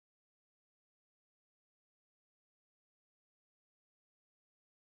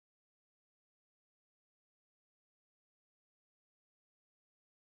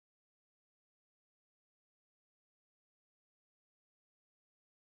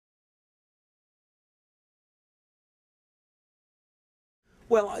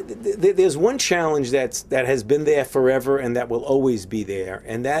Well, there's one challenge that has been there forever and that will always be there,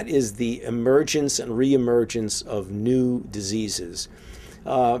 and that is the emergence and reemergence of new diseases.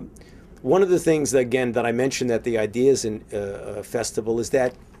 One of the things, again, that I mentioned at the Ideas Festival is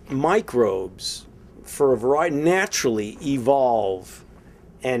that microbes, for a variety, naturally evolve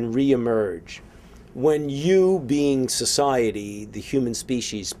and reemerge. When you, being society, the human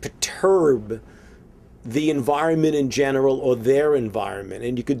species, perturb the environment in general or their environment,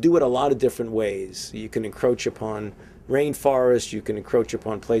 and you could do it a lot of different ways. You can encroach upon rainforests, you can encroach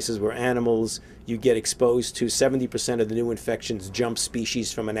upon places where animals you get exposed to. 70% of the new infections jump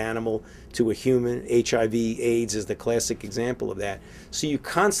species from an animal to a human. HIV, AIDS is the classic example of that. So you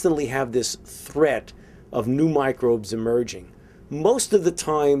constantly have this threat of new microbes emerging. Most of the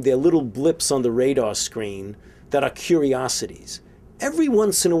time, they're little blips on the radar screen that are curiosities. Every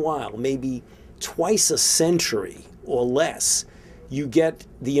once in a while, maybe twice a century or less, you get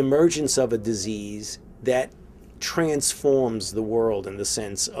the emergence of a disease that transforms the world in the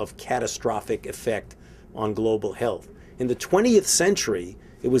sense of catastrophic effect on global health. In the 20th century,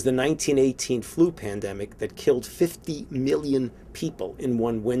 it was the 1918 flu pandemic that killed 50 million people in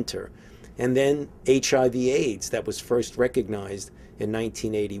one winter. And then HIV/AIDS that was first recognized in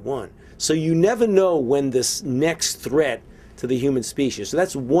 1981. So you never know when this next threat to the human species. So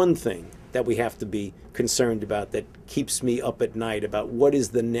that's one thing that we have to be concerned about, that keeps me up at night about what is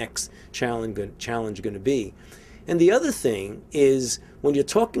the next challenge going to be. And the other thing is, when you're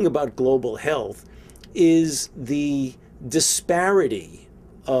talking about global health, is the disparity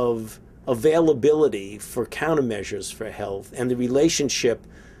of availability for countermeasures for health and the relationship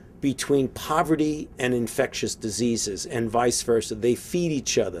between poverty and infectious diseases and vice versa. They feed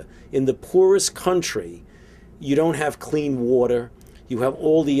each other. In the poorest country, you don't have clean water. You have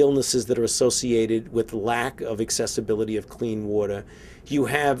all the illnesses that are associated with lack of accessibility of clean water. You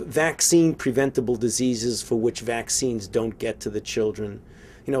have vaccine preventable diseases for which vaccines don't get to the children.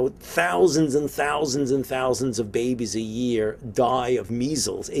 You know, thousands and thousands and thousands of babies a year die of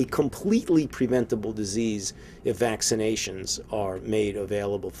measles, a completely preventable disease if vaccinations are made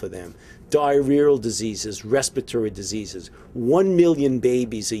available for them. Diarrheal diseases, respiratory diseases. 1 million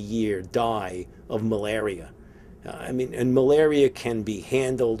babies a year die of malaria. And malaria can be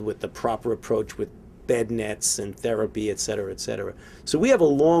handled with the proper approach with bed nets and therapy, et cetera, et cetera. So we have a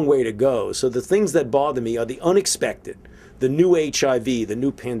long way to go. So the things that bother me are the unexpected, the new HIV, the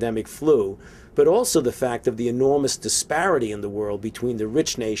new pandemic flu, but also the fact of the enormous disparity in the world between the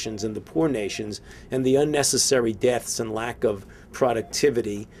rich nations and the poor nations, and the unnecessary deaths and lack of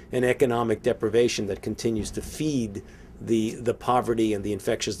productivity and economic deprivation that continues to feed the poverty and the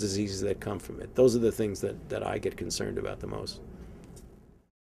infectious diseases that come from it. Those are the things that I get concerned about the most.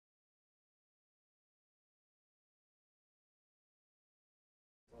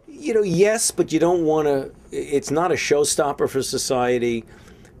 You know, yes, but you don't want to, it's not a showstopper for society.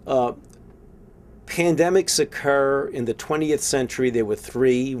 Pandemics occur in the 20th century. There were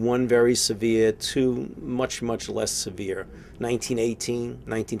three, one very severe, two much, much less severe. 1918,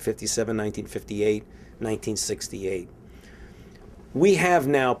 1957, 1958, 1968. We have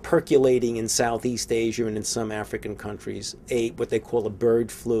now percolating in Southeast Asia and in some African countries what they call a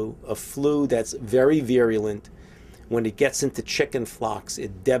bird flu, a flu that's very virulent. When it gets into chicken flocks,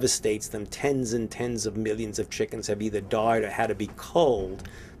 it devastates them. Tens and tens of millions of chickens have either died or had to be culled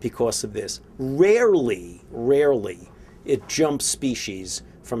because of this. Rarely, it jumps species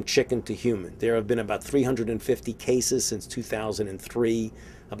from chicken to human. There have been about 350 cases since 2003,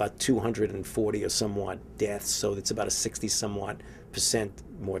 about 240 or somewhat deaths, so it's about a 60-somewhat%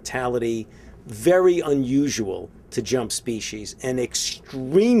 mortality. Very unusual to jump species, and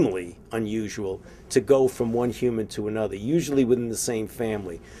extremely unusual to go from one human to another, usually within the same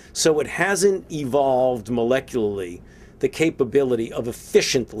family. So it hasn't evolved molecularly the capability of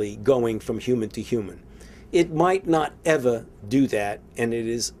efficiently going from human to human. It might not ever do that, and it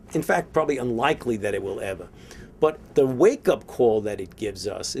is, in fact, probably unlikely that it will ever. But the wake-up call that it gives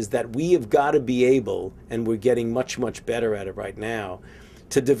us is that we have got to be able, and we're getting much, much better at it right now,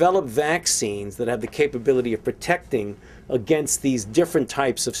 to develop vaccines that have the capability of protecting against these different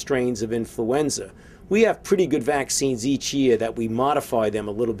types of strains of influenza. We have pretty good vaccines each year that we modify them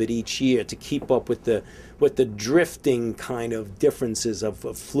a little bit each year to keep up with the drifting kind of differences of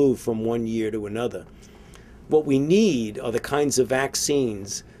flu from one year to another. What we need are the kinds of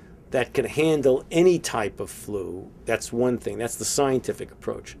vaccines that can handle any type of flu. That's one thing. That's the scientific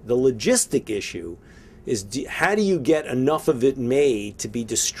approach. The logistic issue is how do you get enough of it made to be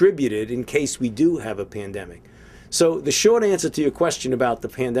distributed in case we do have a pandemic? So the short answer to your question about the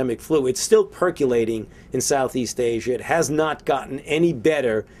pandemic flu, it's still percolating in Southeast Asia. It has not gotten any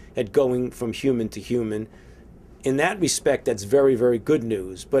better at going from human to human. In that respect, that's very, very good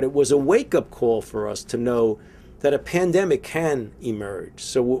news. But it was a wake-up call for us to know that a pandemic can emerge.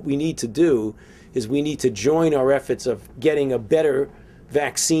 So what we need to do is we need to join our efforts of getting a better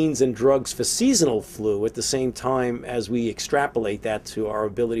vaccines and drugs for seasonal flu at the same time as we extrapolate that to our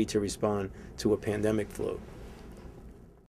ability to respond to a pandemic flu.